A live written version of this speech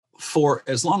For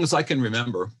as long as I can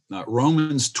remember,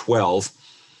 Romans 12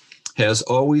 has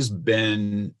always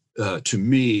been, to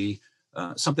me,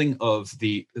 something of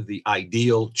the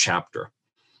ideal chapter,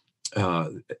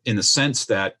 in the sense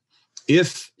that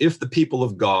if the people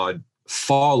of God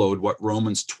followed what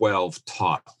Romans 12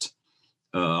 taught,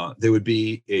 there would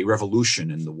be a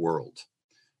revolution in the world.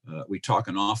 We talk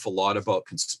an awful lot about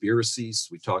conspiracies.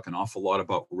 We talk an awful lot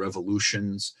about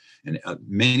revolutions. And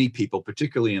many people,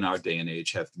 particularly in our day and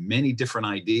age, have many different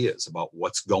ideas about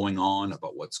what's going on,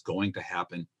 about what's going to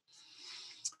happen.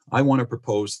 I want to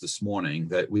propose this morning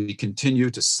that we continue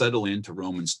to settle into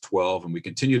Romans 12 and we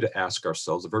continue to ask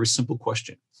ourselves a very simple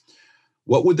question.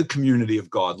 What would the community of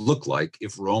God look like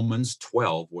if Romans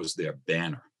 12 was their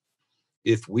banner?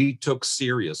 If we took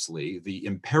seriously the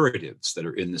imperatives that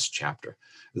are in this chapter,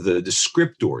 the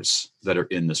descriptors that are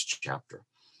in this chapter,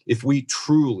 if we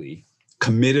truly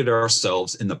committed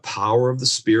ourselves in the power of the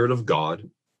Spirit of God,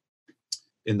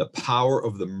 in the power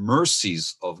of the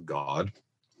mercies of God,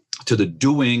 to the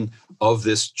doing of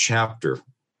this chapter,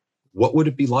 what would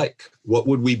it be like? What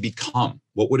would we become?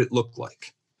 What would it look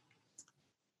like?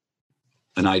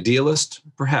 An idealist?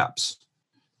 Perhaps.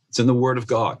 It's in the Word of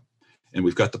God, and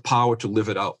we've got the power to live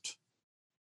it out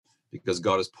because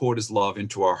God has poured his love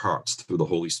into our hearts through the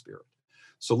Holy Spirit.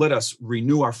 So let us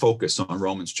renew our focus on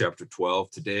Romans chapter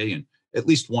 12 today, and at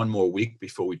least one more week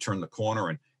before we turn the corner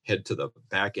and head to the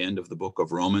back end of the book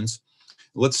of Romans.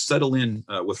 Let's settle in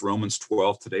with Romans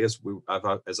 12 today. As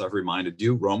I've reminded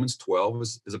you, Romans 12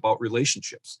 is about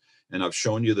relationships. And I've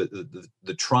shown you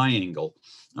the triangle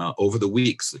over the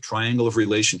weeks, the triangle of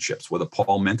relationships, whether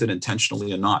Paul meant it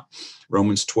intentionally or not.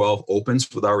 Romans 12 opens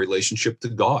with our relationship to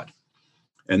God.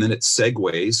 And then it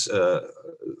segues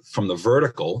from the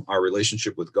vertical, our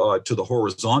relationship with God, to the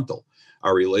horizontal,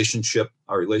 our relationship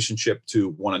to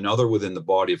one another within the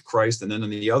body of Christ. And then on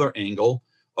the other angle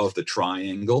of the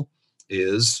triangle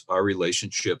is our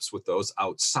relationships with those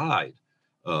outside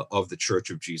of the Church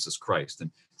of Jesus Christ.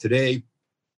 And today,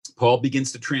 Paul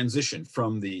begins to transition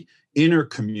from the inner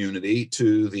community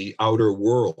to the outer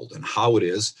world, and how it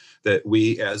is that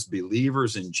we as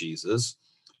believers in Jesus,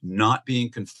 not being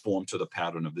conformed to the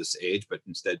pattern of this age, but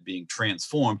instead being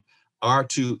transformed, are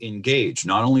to engage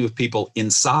not only with people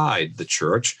inside the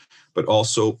church, but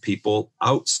also people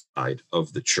outside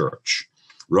of the church.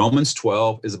 Romans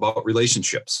 12 is about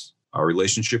relationships. Our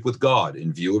relationship with God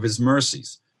in view of his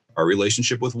mercies, our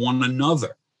relationship with one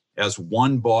another as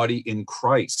one body in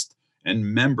Christ and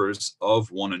members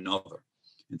of one another.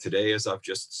 And today, as I've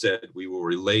just said,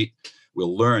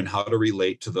 we'll learn how to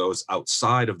relate to those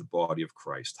outside of the body of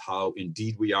Christ, how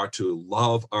indeed we are to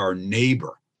love our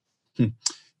neighbor,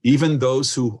 even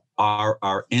those who are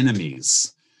our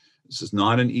enemies. This is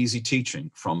not an easy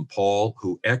teaching from Paul,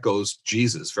 who echoes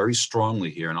Jesus very strongly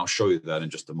here, and I'll show you that in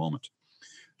just a moment.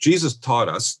 Jesus taught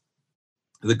us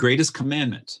the greatest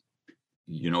commandment.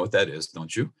 You know what that is,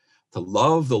 don't you? To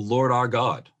love the Lord our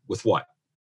God with what?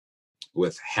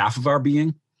 With half of our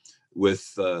being?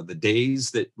 With the days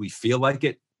that we feel like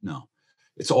it? No,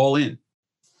 it's all in.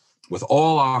 With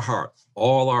all our heart,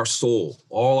 all our soul,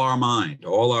 all our mind,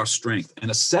 all our strength. And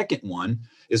a second one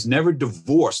is never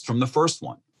divorced from the first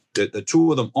one. The two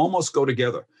of them almost go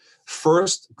together.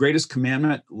 First, greatest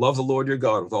commandment, love the Lord your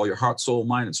God with all your heart, soul,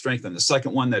 mind, and strength. And the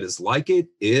second one that is like it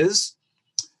is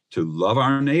to love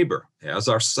our neighbor as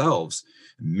ourselves.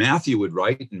 Matthew would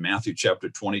write in Matthew chapter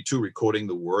 22, recording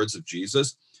the words of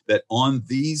Jesus, that on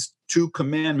these two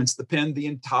commandments depend the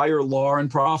entire law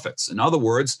and prophets. In other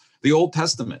words, the Old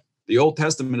Testament. The Old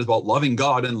Testament is about loving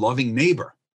God and loving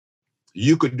neighbor.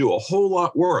 You could do a whole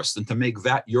lot worse than to make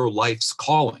that your life's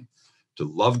calling, to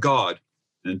love God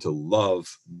and to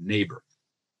love neighbor.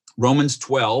 Romans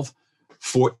 12,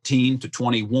 14 to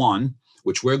 21,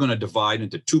 which we're going to divide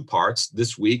into two parts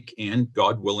this week and,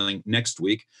 God willing, next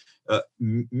week,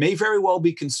 may very well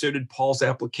be considered Paul's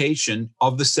application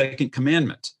of the second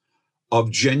commandment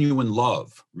of genuine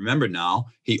love. Remember now,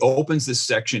 he opens this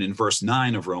section in verse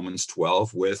 9 of Romans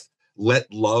 12 with,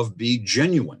 let love be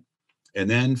genuine. And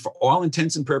then for all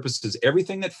intents and purposes,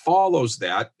 everything that follows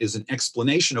that is an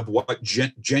explanation of what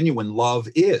genuine love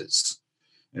is.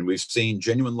 And we've seen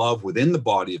genuine love within the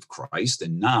body of Christ.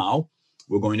 And now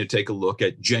we're going to take a look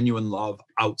at genuine love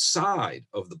outside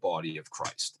of the body of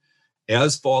Christ.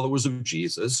 As followers of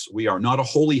Jesus, we are not a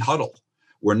holy huddle.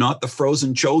 We're not the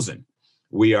frozen chosen.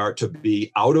 We are to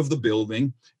be out of the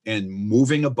building and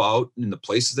moving about in the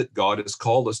places that God has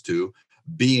called us to,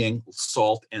 being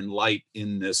salt and light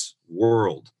in this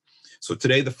world. So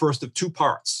today, the first of two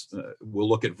parts, we'll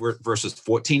look at verses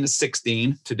 14 to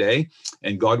 16 today,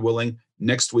 and God willing,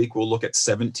 next week we'll look at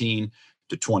 17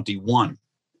 to 21.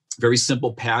 Very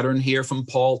simple pattern here from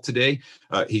Paul today.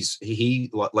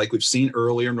 He, like we've seen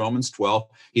earlier in Romans 12,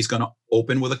 he's going to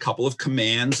open with a couple of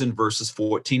commands in verses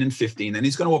 14 and 15, and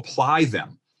he's going to apply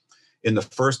them in the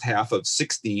first half of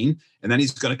 16, and then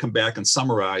he's going to come back and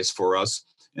summarize for us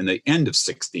in the end of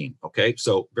 16. Okay,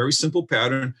 so very simple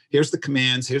pattern. Here's the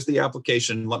commands, here's the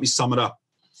application. Let me sum it up.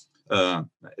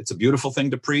 It's a beautiful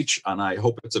thing to preach, and I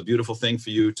hope it's a beautiful thing for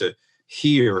you to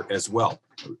hear as well.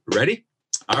 Ready?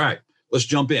 All right. Let's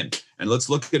jump in and let's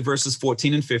look at verses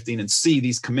 14 and 15 and see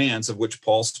these commands of which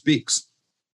Paul speaks.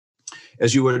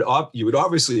 As you would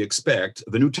obviously expect,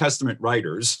 the New Testament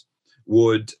writers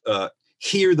would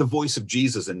hear the voice of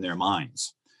Jesus in their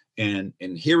minds. And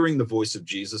in hearing the voice of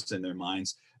Jesus in their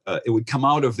minds, it would come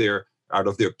out of their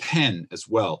pen as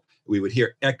well. We would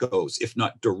hear echoes, if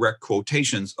not direct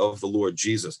quotations of the Lord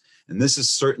Jesus. And this is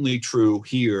certainly true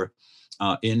here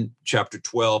in chapter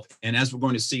 12, and as we're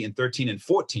going to see in 13 and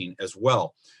 14 as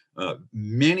well.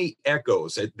 Many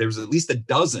echoes, there's at least a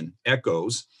dozen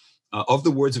echoes of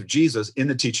the words of Jesus in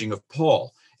the teaching of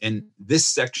Paul. And this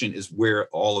section is where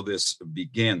all of this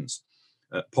begins.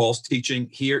 Paul's teaching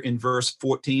here in verse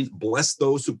 14, bless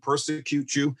those who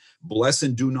persecute you, bless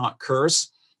and do not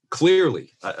curse.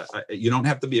 Clearly, you don't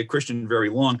have to be a Christian very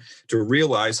long to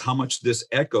realize how much this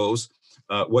echoes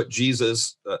what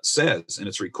Jesus says. And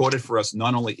it's recorded for us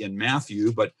not only in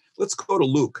Matthew, but let's go to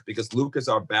Luke, because Luke is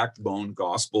our backbone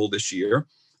gospel this year.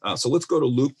 So let's go to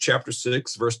Luke chapter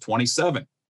 6, verse 27.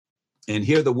 And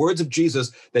hear the words of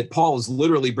Jesus that Paul is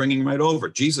literally bringing right over.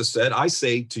 Jesus said, I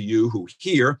say to you who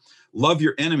hear, love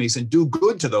your enemies and do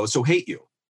good to those who hate you.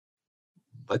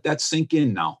 Let that sink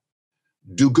in now.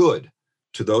 Do good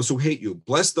to those who hate you.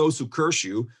 Bless those who curse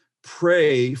you.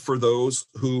 Pray for those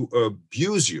who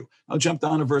abuse you. I'll jump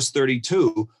down to verse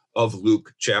 32 of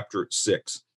Luke chapter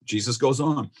 6. Jesus goes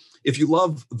on. If you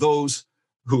love those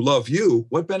who love you,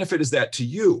 what benefit is that to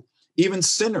you? Even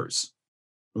sinners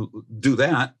do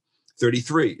that.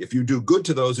 33. If you do good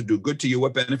to those who do good to you,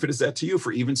 what benefit is that to you?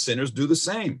 For even sinners do the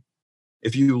same.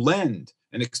 If you lend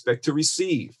and expect to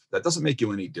receive, that doesn't make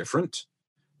you any different.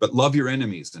 But love your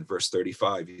enemies, in verse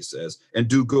 35, he says, and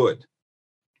do good.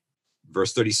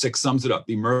 Verse 36 sums it up.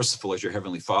 Be merciful as your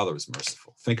heavenly Father is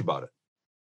merciful. Think about it.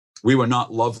 We were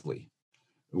not lovely.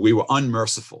 We were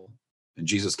unmerciful. And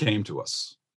Jesus came to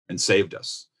us and saved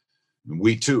us. And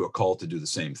we too are called to do the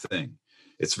same thing.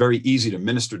 It's very easy to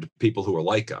minister to people who are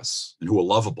like us and who are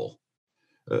lovable.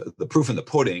 The proof in the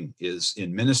pudding is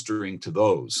in ministering to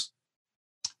those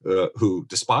who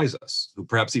despise us, who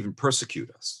perhaps even persecute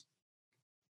us.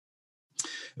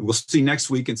 We'll see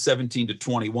next week in 17 to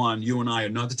 21, you and I are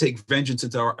not to take vengeance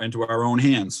into our own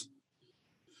hands.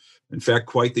 In fact,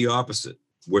 quite the opposite.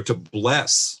 We're to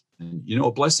bless. And you know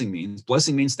what blessing means?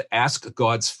 Blessing means to ask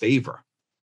God's favor.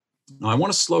 Now, I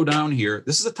want to slow down here.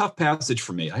 This is a tough passage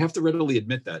for me. I have to readily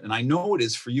admit that. And I know it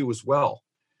is for you as well.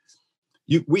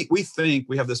 We think,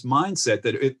 we have this mindset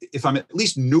that if I'm at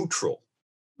least neutral,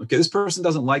 okay, this person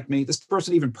doesn't like me, this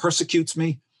person even persecutes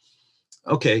me,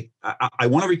 okay, I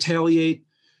want to retaliate,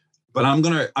 but I'm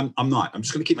not. I'm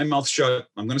just going to keep my mouth shut.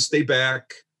 I'm going to stay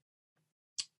back,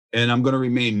 and I'm going to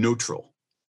remain neutral.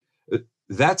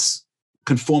 That's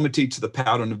conformity to the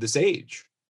pattern of this age,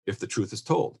 if the truth is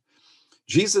told.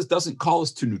 Jesus doesn't call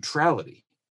us to neutrality.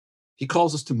 He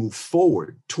calls us to move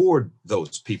forward toward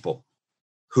those people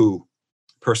who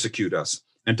persecute us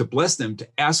and to bless them, to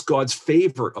ask God's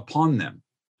favor upon them.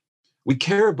 We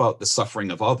care about the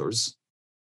suffering of others.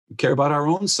 We care about our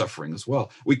own suffering as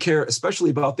well. We care especially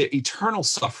about their eternal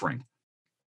suffering.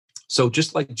 So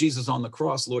just like Jesus on the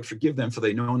cross, Lord, forgive them for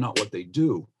they know not what they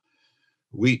do.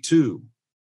 We too,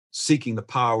 seeking the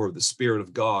power of the Spirit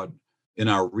of God in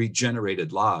our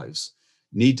regenerated lives,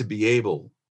 need to be able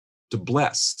to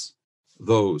bless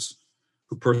those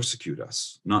who persecute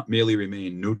us, not merely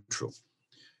remain neutral,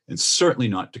 and certainly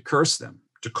not to curse them,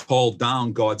 to call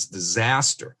down God's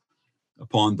disaster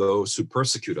upon those who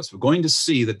persecute us. We're going to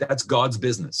see that that's God's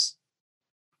business.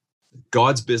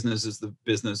 God's business is the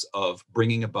business of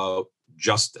bringing about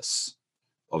justice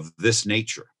of this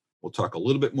nature. We'll talk a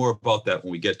little bit more about that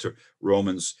when we get to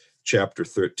Romans chapter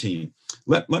 13.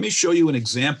 Let me show you an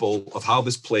example of how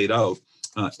this played out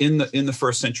in the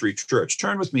first century church.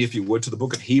 Turn with me, if you would, to the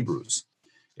book of Hebrews.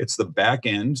 It's the back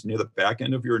end, near the back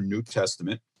end of your New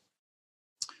Testament.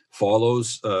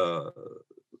 Follows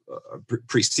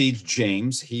precedes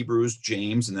James, Hebrews,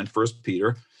 James, and then First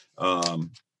Peter.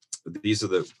 These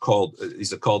are called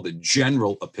the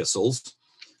general epistles,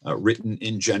 written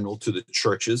in general to the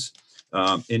churches.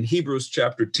 In Hebrews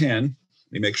chapter 10,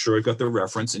 let me make sure I got the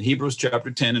reference. In Hebrews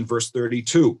chapter 10 and verse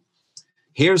 32,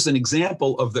 here's an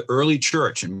example of the early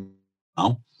church. And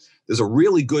now there's a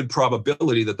really good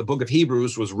probability that the book of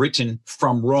Hebrews was written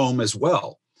from Rome as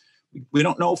well. We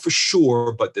don't know for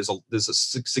sure, but there's a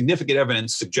significant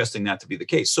evidence suggesting that to be the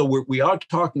case. So we are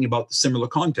talking about the similar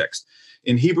context.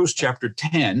 In Hebrews chapter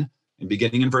 10, and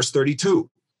beginning in verse 32,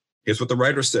 here's what the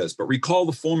writer says: "But recall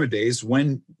the former days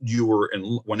when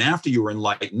after you were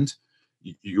enlightened,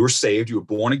 you were saved, you were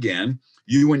born again,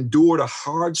 you endured a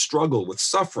hard struggle with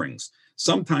sufferings,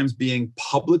 sometimes being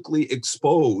publicly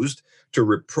exposed to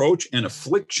reproach and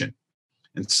affliction,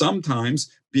 and sometimes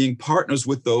being partners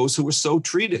with those who were so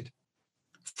treated.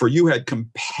 For you had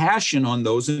compassion on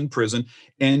those in prison,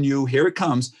 and you," here it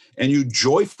comes, "and you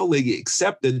joyfully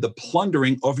accepted the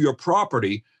plundering of your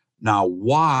property." Now,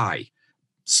 why?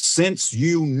 "Since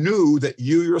you knew that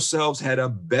you yourselves had a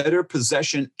better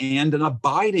possession and an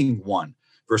abiding one."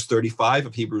 Verse 35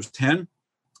 of Hebrews 10,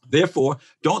 "Therefore,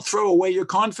 don't throw away your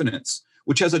confidence,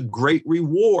 which has a great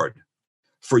reward.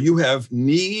 For you have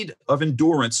need of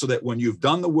endurance, so that when you've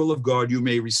done the will of God, you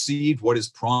may receive what is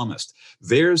promised."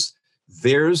 There's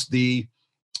the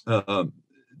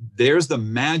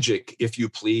magic, if you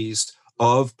please,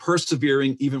 of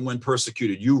persevering even when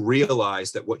persecuted. You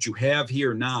realize that what you have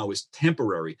here now is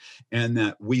temporary, and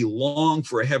that we long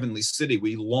for a heavenly city.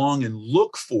 We long and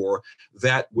look for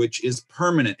that which is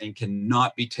permanent and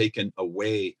cannot be taken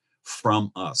away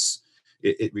from us.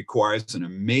 It requires an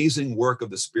amazing work of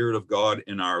the Spirit of God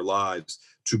in our lives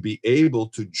to be able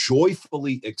to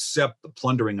joyfully accept the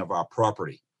plundering of our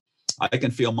property. I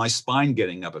can feel my spine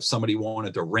getting up if somebody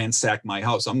wanted to ransack my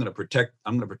house. I'm going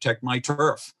to protect my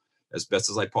turf as best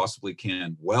as I possibly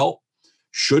can. Well,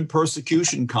 should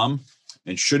persecution come,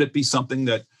 and should it be something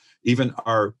that even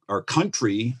our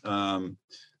country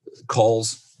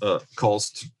calls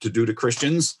to do to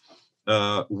Christians,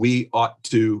 we ought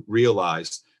to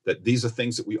realize that these are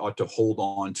things that we ought to hold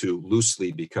on to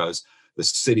loosely, because the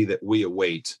city that we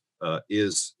await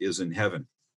is in heaven.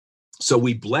 So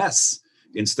we bless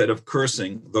instead of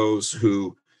cursing those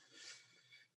who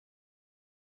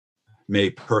may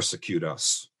persecute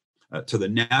us. To the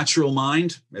natural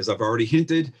mind, as I've already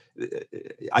hinted,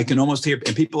 I can almost hear,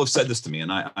 and people have said this to me,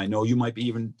 and I know you might be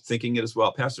even thinking it as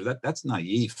well, Pastor, that's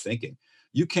naive thinking.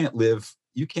 You can't live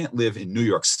in New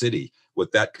York City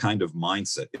with that kind of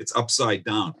mindset. It's upside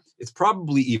down. It's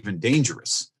probably even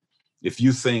dangerous if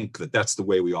you think that that's the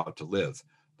way we ought to live.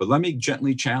 But let me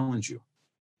gently challenge you.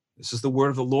 This is the word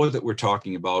of the Lord that we're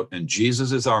talking about, and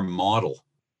Jesus is our model.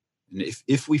 And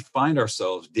if we find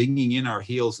ourselves digging in our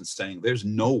heels and saying, "There's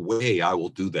no way I will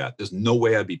do that. There's no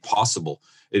way it'd be possible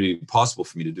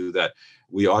for me to do that,"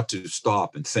 we ought to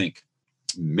stop and think,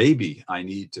 maybe I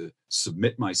need to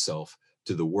submit myself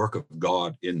to the work of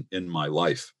God in my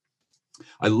life.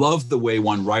 I love the way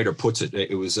one writer puts it.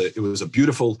 It was a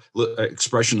beautiful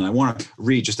expression, and I want to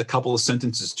read just a couple of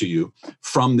sentences to you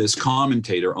from this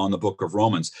commentator on the book of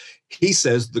Romans. He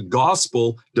says, "The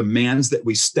gospel demands that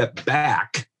we step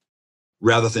back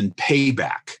rather than pay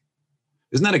back."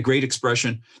 Isn't that a great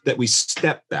expression? That we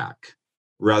step back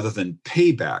rather than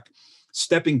pay back.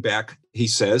 Stepping back, he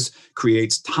says,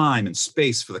 creates time and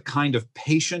space for the kind of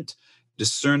patient,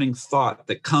 discerning thought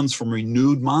that comes from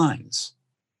renewed minds.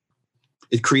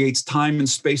 It creates time and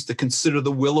space to consider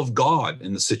the will of God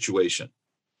in the situation.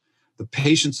 The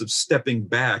patience of stepping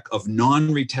back, of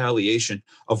non-retaliation,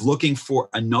 of looking for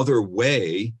another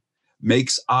way,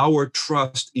 makes our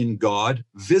trust in God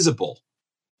visible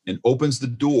and opens the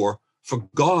door for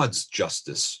God's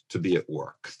justice to be at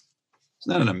work.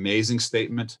 Isn't that an amazing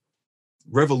statement?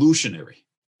 Revolutionary.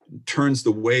 It turns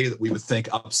the way that we would think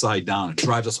upside down. It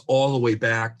drives us all the way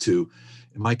back to,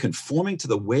 am I conforming to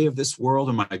the way of this world?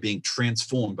 Am I being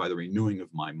transformed by the renewing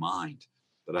of my mind,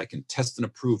 that I can test and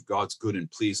approve God's good and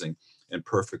pleasing and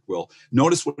perfect will?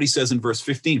 Notice what he says in verse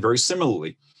 15, very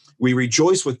similarly. "We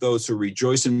rejoice with those who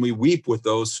rejoice, and we weep with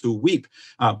those who weep."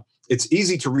 It's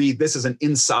easy to read this as an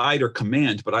insider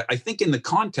command, but I think in the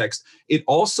context, it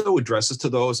also addresses to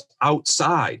those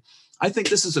outside. I think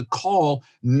this is a call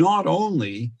not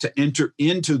only to enter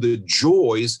into the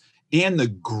joys and the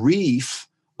grief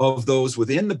of those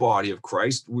within the body of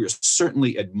Christ. We are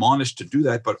certainly admonished to do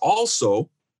that, but also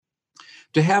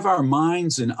to have our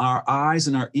minds and our eyes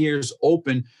and our ears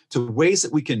open to ways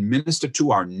that we can minister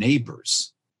to our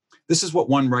neighbors. This is what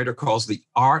one writer calls the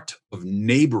art of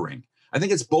neighboring. I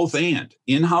think it's both and,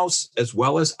 in-house as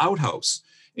well as out-house,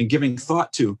 in giving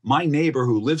thought to my neighbor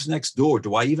who lives next door.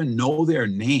 Do I even know their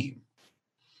name?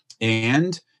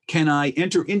 And can I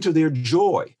enter into their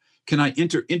joy? Can I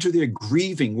enter into their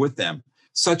grieving with them,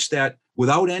 such that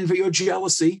without envy or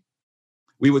jealousy,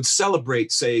 we would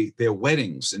celebrate, say, their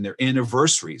weddings and their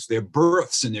anniversaries, their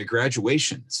births and their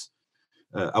graduations.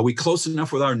 Are we close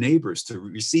enough with our neighbors to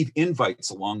receive invites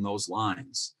along those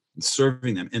lines and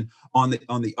serving them? And on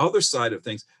the other side of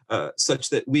things, such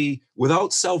that we,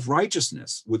 without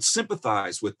self-righteousness, would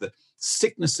sympathize with the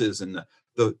sicknesses and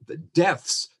the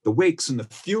deaths, the wakes and the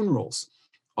funerals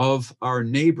of our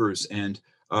neighbors and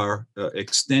our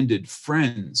extended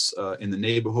friends in the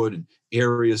neighborhood and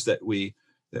areas that we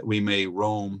may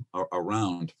roam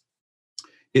around.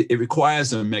 It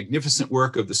requires a magnificent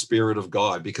work of the Spirit of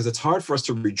God, because it's hard for us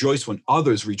to rejoice when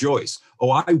others rejoice. Oh,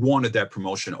 I wanted that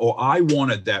promotion. Oh, I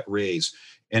wanted that raise.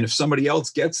 And if somebody else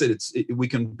gets it, we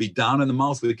can be down in the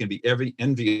mouth. We can be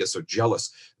envious or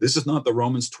jealous. This is not the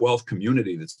Romans 12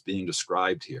 community that's being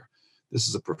described here. This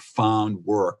is a profound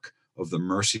work of the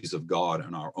mercies of God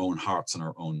in our own hearts and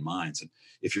our own minds. And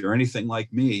if you're anything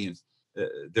like me, and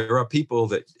there are people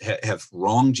that have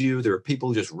wronged you. There are people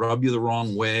who just rub you the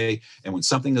wrong way. And when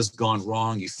something has gone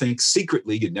wrong, you think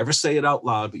secretly, you never say it out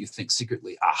loud, but you think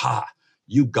secretly, aha,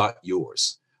 you got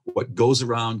yours. What goes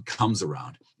around comes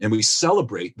around. And we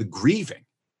celebrate the grieving.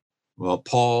 Well,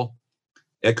 Paul,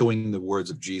 echoing the words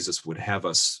of Jesus, would have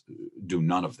us do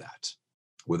none of that.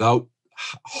 Without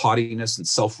haughtiness and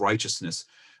self-righteousness,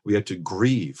 we have to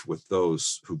grieve with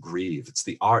those who grieve. It's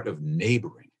the art of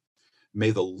neighboring.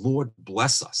 May the Lord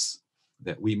bless us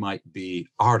that we might be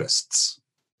artists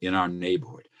in our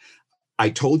neighborhood. I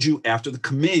told you after the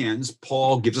commands,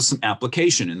 Paul gives us some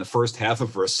application in the first half of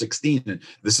verse 16. And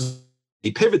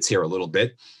he pivots here a little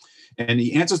bit, and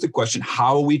he answers the question,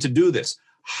 how are we to do this?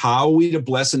 How are we to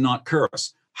bless and not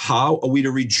curse? How are we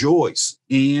to rejoice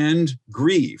and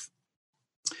grieve?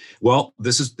 Well,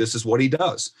 this is what he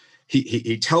does.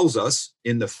 He tells us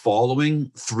in the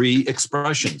following three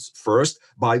expressions. First,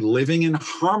 by living in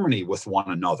harmony with one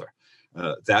another.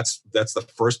 That's the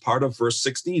first part of verse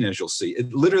 16, as you'll see.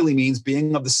 It literally means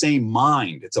being of the same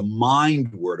mind. It's a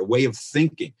mind word, a way of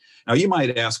thinking. Now, you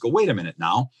might ask, oh, wait a minute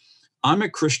now. I'm a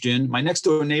Christian. My next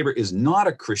door neighbor is not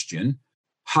a Christian.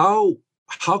 How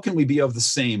can we be of the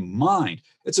same mind?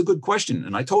 It's a good question.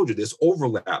 And I told you there's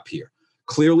overlap here.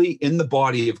 Clearly, in the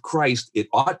body of Christ, it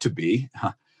ought to be.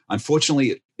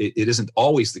 Unfortunately, it isn't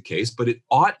always the case, but it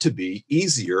ought to be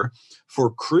easier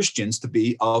for Christians to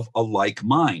be of a like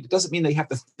mind. It doesn't mean they have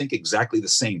to think exactly the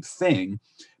same thing,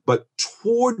 but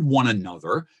toward one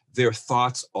another, their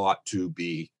thoughts ought to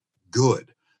be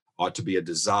good, ought to be a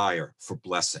desire for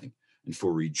blessing and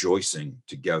for rejoicing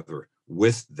together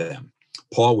with them.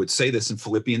 Paul would say this in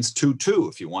Philippians 2:2,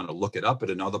 if you want to look it up at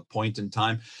another point in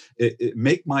time.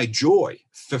 Make my joy,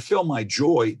 fulfill my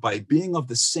joy by being of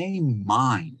the same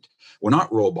mind. We're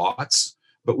not robots,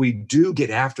 but we do get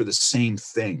after the same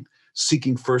thing,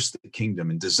 seeking first the kingdom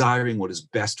and desiring what is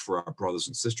best for our brothers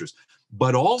and sisters.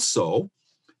 But also,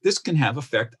 this can have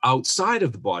effect outside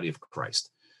of the body of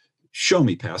Christ. Show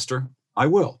me, Pastor. I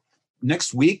will.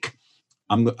 Next week,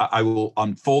 I will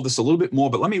unfold this a little bit more,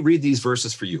 but let me read these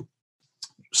verses for you.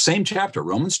 Same chapter,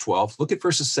 Romans 12. Look at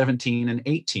verses 17 and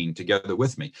 18 together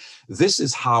with me. This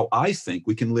is how I think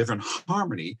we can live in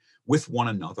harmony with one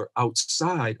another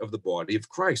outside of the body of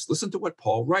Christ. Listen to what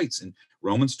Paul writes in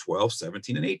Romans 12,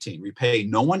 17 and 18. Repay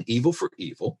no one evil for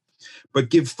evil, but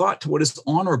give thought to what is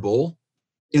honorable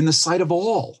in the sight of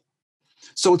all.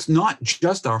 So it's not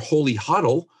just our holy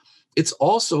huddle. It's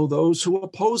also those who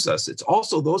oppose us. It's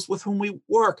also those with whom we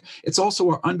work. It's also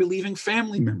our unbelieving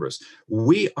family members.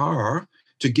 We are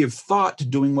to give thought to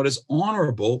doing what is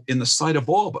honorable in the sight of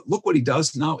all. But look what he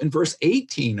does now in verse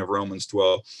 18 of Romans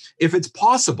 12. If it's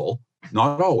possible,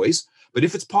 not always, but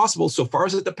if it's possible, so far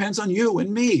as it depends on you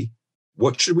and me,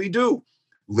 what should we do?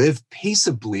 Live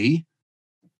peaceably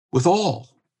with all.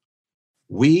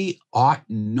 We ought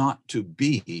not to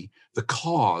be the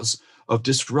cause of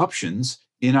disruptions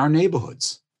in our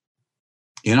neighborhoods,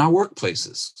 in our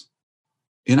workplaces,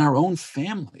 in our own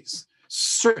families,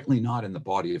 certainly not in the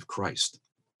body of Christ.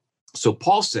 So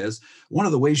Paul says, one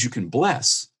of the ways you can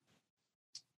bless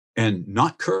and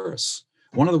not curse,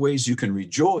 one of the ways you can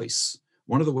rejoice,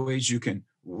 one of the ways you can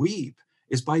weep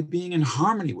is by being in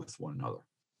harmony with one another.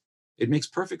 It makes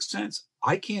perfect sense.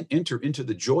 I can't enter into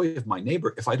the joy of my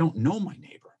neighbor if I don't know my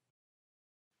neighbor.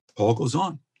 Paul goes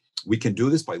on. We can do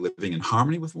this by living in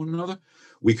harmony with one another.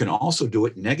 We can also do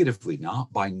it negatively now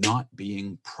by not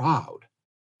being proud,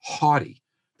 haughty.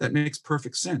 That makes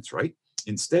perfect sense, right?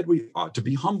 Instead, we ought to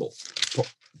be humble. Do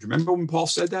you remember when Paul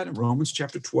said that in Romans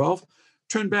chapter 12?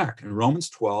 Turn back in Romans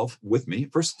 12 with me,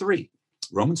 verse 3.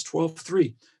 Romans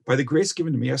 12:3. By the grace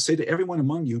given to me, I say to everyone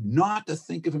among you not to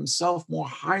think of himself more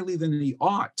highly than he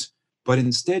ought, but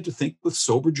instead to think with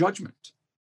sober judgment,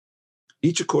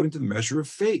 each according to the measure of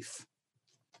faith.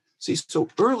 See, so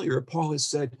earlier, Paul has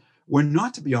said, we're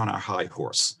not to be on our high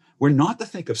horse. We're not to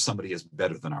think of somebody as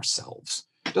better than ourselves.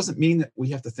 It doesn't mean that we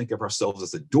have to think of ourselves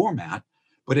as a doormat,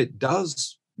 but it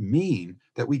does mean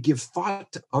that we give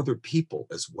thought to other people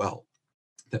as well,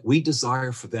 that we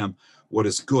desire for them what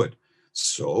is good.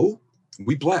 So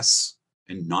we bless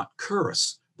and not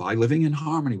curse by living in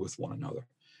harmony with one another,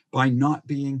 by not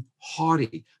being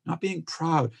haughty, not being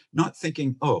proud, not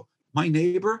thinking, oh, my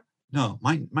neighbor, no,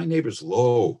 my neighbor's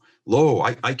low.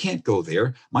 I can't go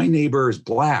there. My neighbor is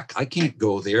black. I can't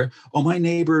go there. Oh, my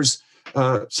neighbor's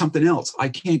something else. I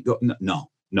can't go. No.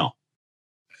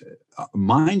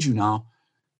 Mind you now,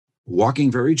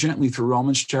 walking very gently through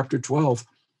Romans chapter 12,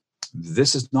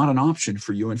 this is not an option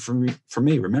for you and for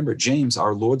me. Remember, James,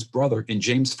 our Lord's brother, in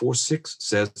James 4:6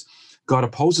 says, God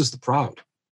opposes the proud,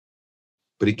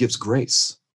 but he gives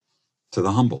grace to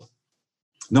the humble.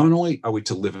 Not only are we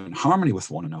to live in harmony with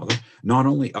one another, not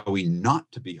only are we not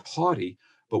to be haughty,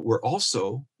 but we're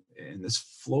also, and this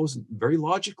flows very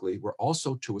logically, we're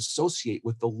also to associate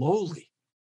with the lowly.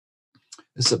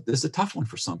 This is a tough one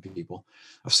for some people.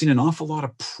 I've seen an awful lot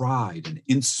of pride and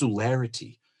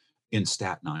insularity in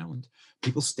Staten Island.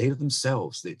 People stay to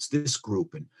themselves. It's this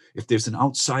group. And if there's an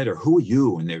outsider, who are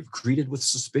you? And they're greeted with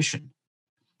suspicion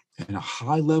and a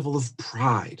high level of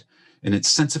pride and a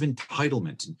sense of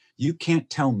entitlement. And you can't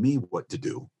tell me what to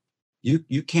do.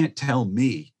 You can't tell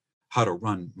me how to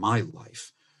run my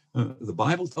life. The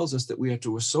Bible tells us that we are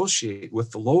to associate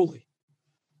with the lowly.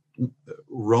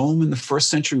 Rome in the first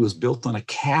century was built on a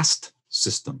caste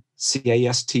system,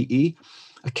 C-A-S-T-E,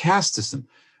 a caste system.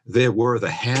 There were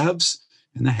the haves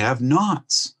and the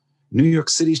have-nots. New York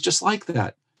City is just like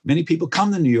that. Many people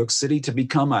come to New York City to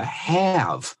become a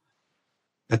have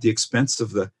at the expense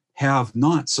of the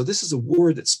have-nots. So this is a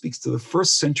word that speaks to the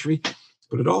first century,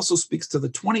 but it also speaks to the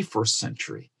 21st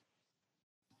century.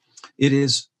 It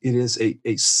is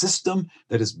a system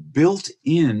that is built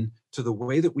in to the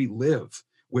way that we live,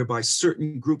 whereby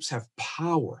certain groups have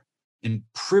power and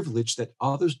privilege that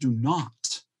others do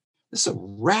not. This is a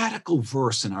radical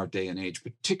verse in our day and age,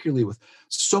 particularly with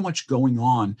so much going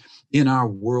on in our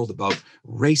world about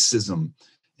racism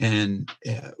and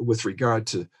with regard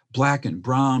to Black and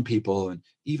brown people, and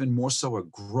even more so a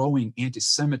growing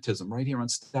anti-Semitism right here on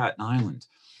Staten Island,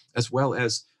 as well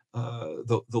as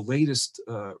the latest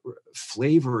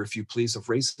flavor, if you please, of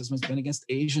racism has been against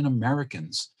Asian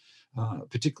Americans,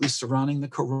 particularly surrounding the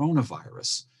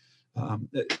coronavirus.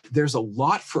 There's a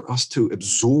lot for us to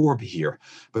absorb here,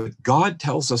 but God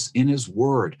tells us in his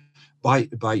word by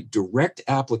direct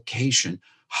application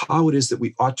how it is that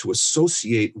we ought to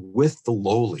associate with the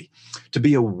lowly, to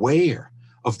be aware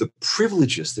of the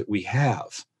privileges that we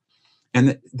have,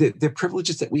 and the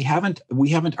privileges that we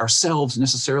haven't ourselves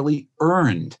necessarily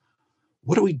earned.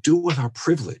 What do we do with our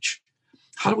privilege?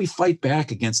 How do we fight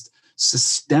back against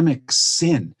systemic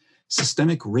sin,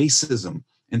 systemic racism,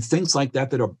 and things like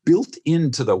that that are built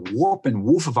into the warp and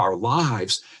woof of our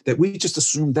lives that we just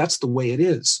assume that's the way it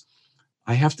is?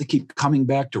 I have to keep coming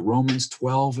back to Romans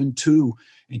 12:2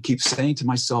 and keep saying to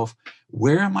myself,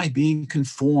 where am I being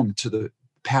conformed to the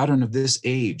pattern of this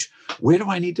age? Where do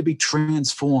I need to be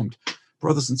transformed?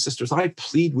 Brothers and sisters, I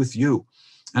plead with you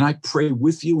and I pray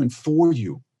with you and for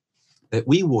you that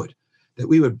we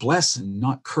would bless and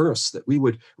not curse, that we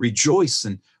would rejoice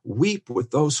and weep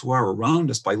with those who are around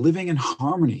us by living in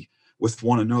harmony with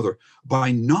one another,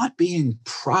 by not being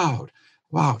proud.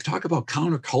 Wow, talk about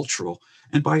countercultural,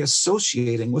 and by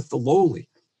associating with the lowly.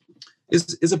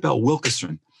 Isabel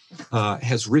Wilkerson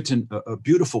has written a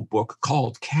beautiful book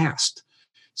called Caste,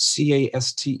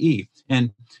 C-A-S-T-E.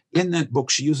 And in that book,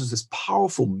 she uses this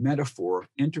powerful metaphor of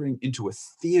entering into a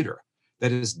theater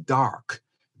that is dark,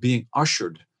 being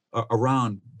ushered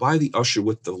around by the usher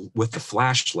with the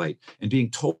flashlight and being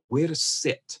told where to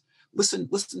sit. Listen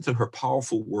to her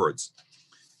powerful words.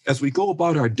 As we go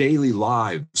about our daily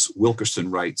lives,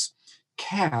 Wilkerson writes,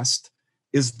 caste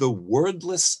is the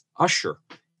wordless usher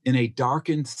in a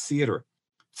darkened theater,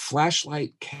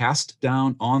 flashlight cast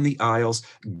down on the aisles,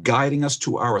 guiding us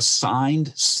to our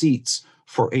assigned seats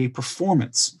for a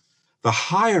performance. The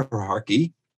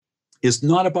hierarchy is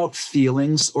not about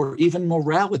feelings or even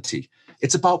morality.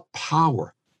 It's about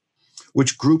power,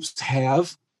 which groups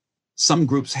have. Some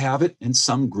groups have it and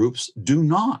some groups do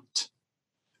not.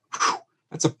 Whew,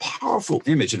 that's a powerful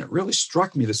image. And it really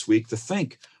struck me this week to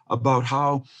think about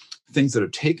how things that are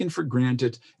taken for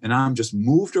granted, and I'm just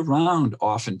moved around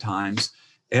oftentimes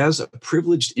as a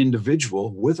privileged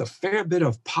individual with a fair bit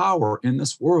of power in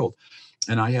this world.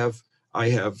 And I have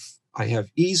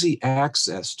easy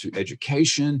access to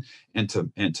education and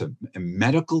to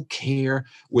medical care,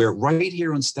 where right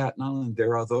here on Staten Island,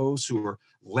 there are those who are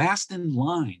last in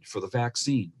line for the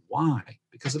vaccine. Why?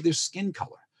 Because of their skin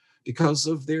color. because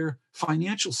of their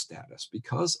financial status,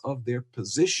 because of their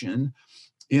position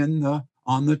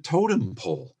on the totem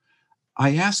pole.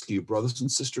 I ask you, brothers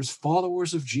and sisters,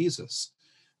 followers of Jesus,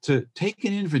 to take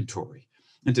an inventory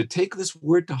and to take this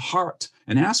word to heart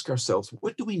and ask ourselves,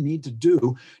 what do we need to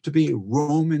do to be a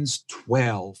Romans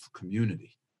 12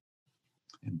 community?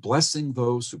 And blessing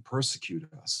those who persecute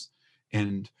us,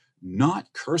 and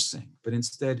not cursing, but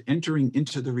instead entering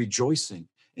into the rejoicing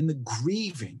and the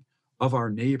grieving of our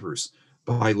neighbors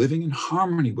by living in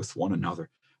harmony with one another,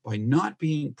 by not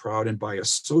being proud, and by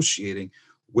associating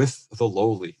with the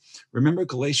lowly. Remember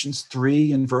Galatians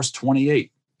 3 and verse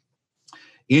 28.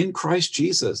 In Christ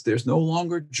Jesus, there's no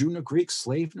longer Jew nor Greek,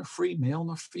 slave nor free, male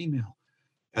nor female.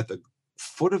 At the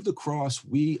foot of the cross,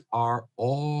 we are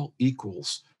all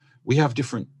equals. We have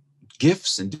different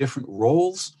gifts and different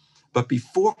roles, but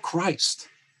before Christ,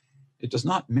 it does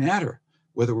not matter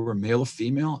whether we're male or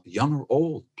female, young or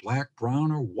old, black,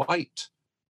 brown, or white.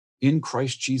 In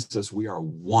Christ Jesus, we are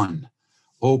one.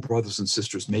 Oh, brothers and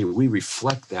sisters, may we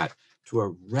reflect that to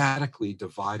a radically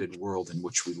divided world in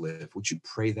which we live. Would you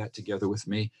pray that together with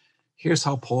me? Here's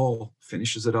how Paul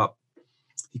finishes it up.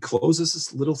 He closes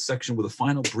this little section with a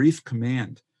final brief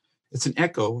command. It's an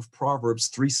echo of Proverbs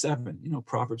 3:7. You know,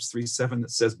 Proverbs 3:7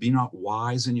 that says, be not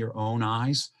wise in your own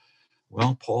eyes.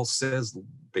 Well, Paul says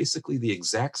basically the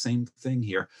exact same thing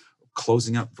here,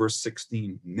 closing up verse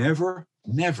 16. Never,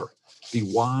 never be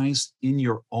wise in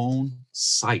your own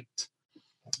sight.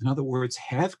 In other words,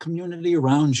 have community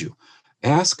around you.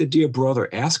 Ask a dear brother,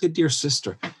 ask a dear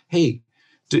sister, hey,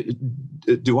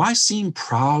 do I seem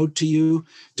proud to you?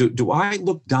 Do I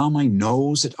look down my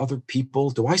nose at other people?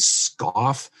 Do I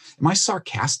scoff? Am I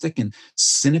sarcastic and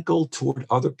cynical toward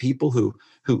other people who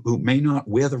may not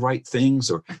wear the right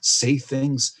things or say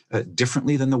things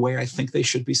differently than the way I think they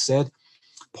should be said?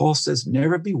 Paul says,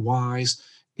 never be wise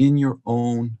in your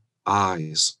own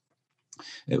eyes.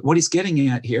 What he's getting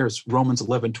at here is Romans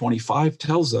 11:25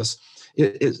 tells us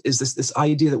is this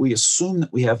idea that we assume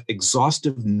that we have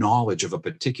exhaustive knowledge of a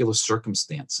particular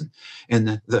circumstance.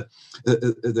 And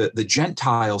the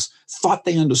Gentiles thought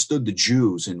they understood the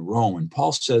Jews in Rome. And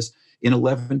Paul says in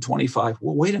 11:25,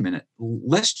 well, wait a minute,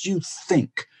 lest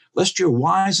you're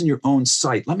wise in your own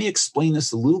sight, let me explain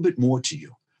this a little bit more to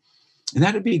you. And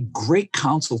that'd be great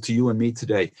counsel to you and me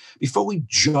today. Before we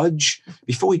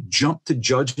jump to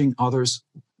judging others,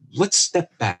 let's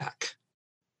step back.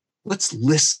 Let's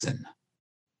listen.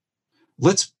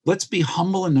 Let's be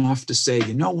humble enough to say,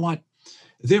 you know what?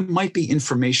 There might be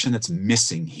information that's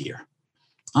missing here.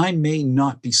 I may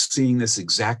not be seeing this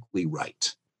exactly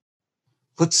right.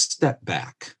 Let's step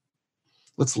back.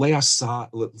 Let's lay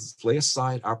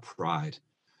aside our pride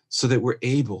so that we're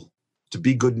able to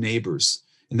be good neighbors,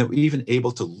 and that we're even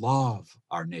able to love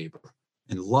our neighbor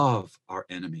and love our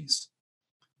enemies.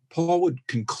 Paul would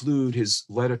conclude his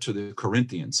letter to the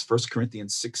Corinthians, 1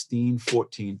 Corinthians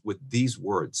 16:14, with these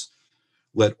words,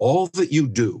 let all that you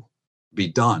do be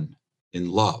done in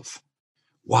love.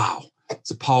 Wow,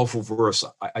 it's a powerful verse.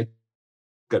 I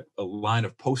got a line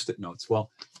of Post-it notes.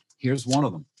 Well, here's one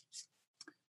of them.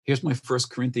 Here's my 1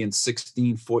 Corinthians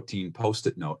 16:14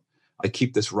 Post-it note. I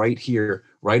keep this right here,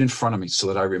 right in front of me, so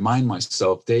that I remind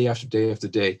myself day after day after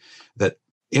day that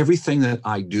everything that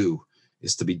I do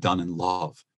is to be done in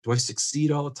love. Do I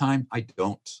succeed all the time? I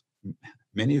don't.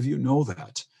 Many of you know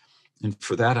that. And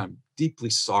for that, I'm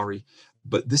deeply sorry.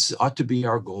 But this ought to be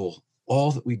our goal.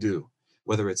 All that we do,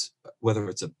 whether it's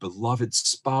a beloved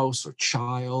spouse or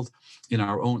child in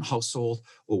our own household,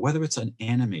 or whether it's an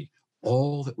enemy,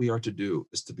 all that we are to do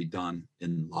is to be done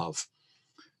in love.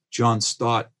 John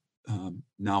Stott,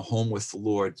 now home with the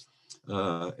Lord,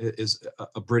 is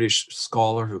a British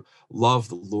scholar who loved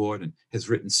the Lord and has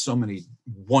written so many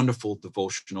wonderful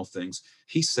devotional things.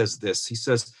 He says this, he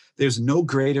says, there's no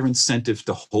greater incentive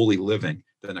to holy living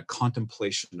than a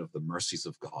contemplation of the mercies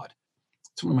of God.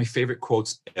 It's one of my favorite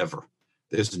quotes ever.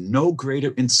 There's no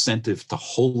greater incentive to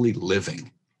holy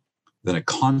living than a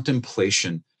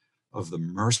contemplation of the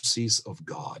mercies of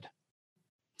God.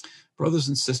 Brothers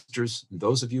and sisters, and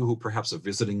those of you who perhaps are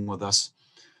visiting with us,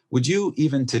 would you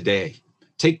even today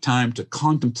take time to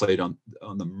contemplate on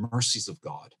the mercies of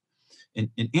God and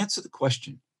answer the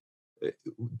question,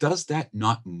 does that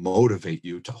not motivate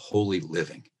you to holy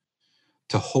living,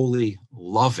 to holy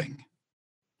loving?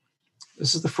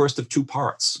 This is the first of two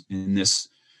parts in this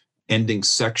ending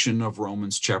section of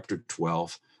Romans chapter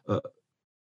 12.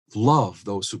 Love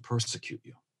those who persecute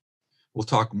you. We'll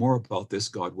talk more about this,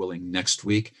 God willing, next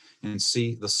week and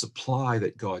see the supply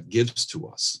that God gives to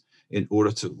us in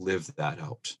order to live that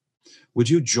out. Would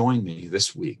you join me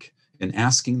this week in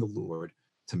asking the Lord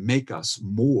to make us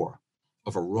more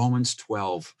of a Romans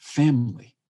 12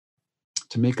 family,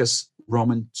 to make us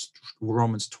Romans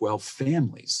 12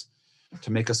 families,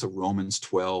 to make us a Romans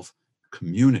 12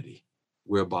 community,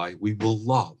 whereby we will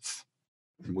love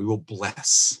and we will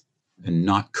bless and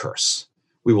not curse.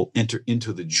 We will enter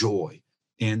into the joy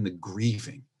and the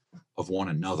grieving of one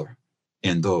another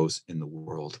and those in the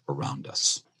world around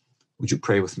us. Would you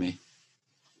pray with me?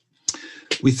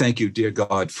 We thank you, dear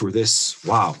God, for this,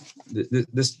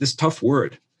 this tough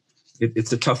word.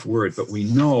 It's a tough word, but we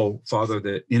know, Father,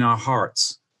 that in our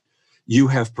hearts, you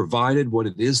have provided what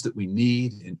it is that we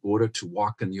need in order to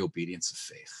walk in the obedience of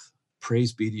faith.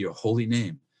 Praise be to your holy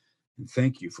name. And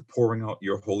thank you for pouring out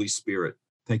your Holy Spirit.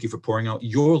 Thank you for pouring out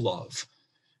your love,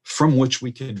 from which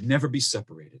we can never be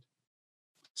separated.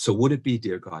 So would it be,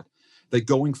 dear God, that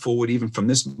going forward, even from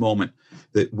this moment,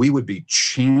 that we would be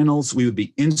channels, we would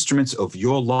be instruments of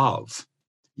your love,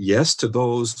 yes, to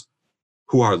those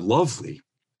who are lovely,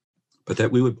 but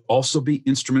that we would also be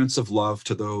instruments of love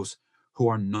to those who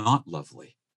are not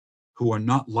lovely, who are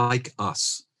not like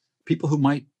us, people who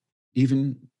might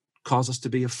even cause us to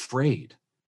be afraid.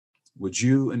 Would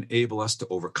you enable us to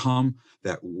overcome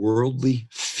that worldly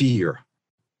fear,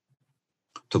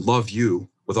 to love you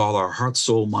with all our heart,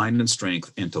 soul, mind, and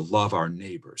strength, and to love our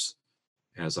neighbors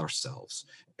as ourselves?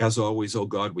 As always, oh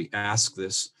God, we ask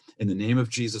this in the name of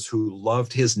Jesus, who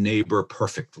loved his neighbor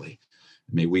perfectly.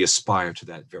 May we aspire to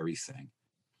that very thing.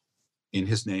 In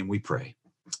his name we pray.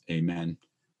 Amen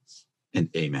and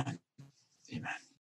amen. Amen.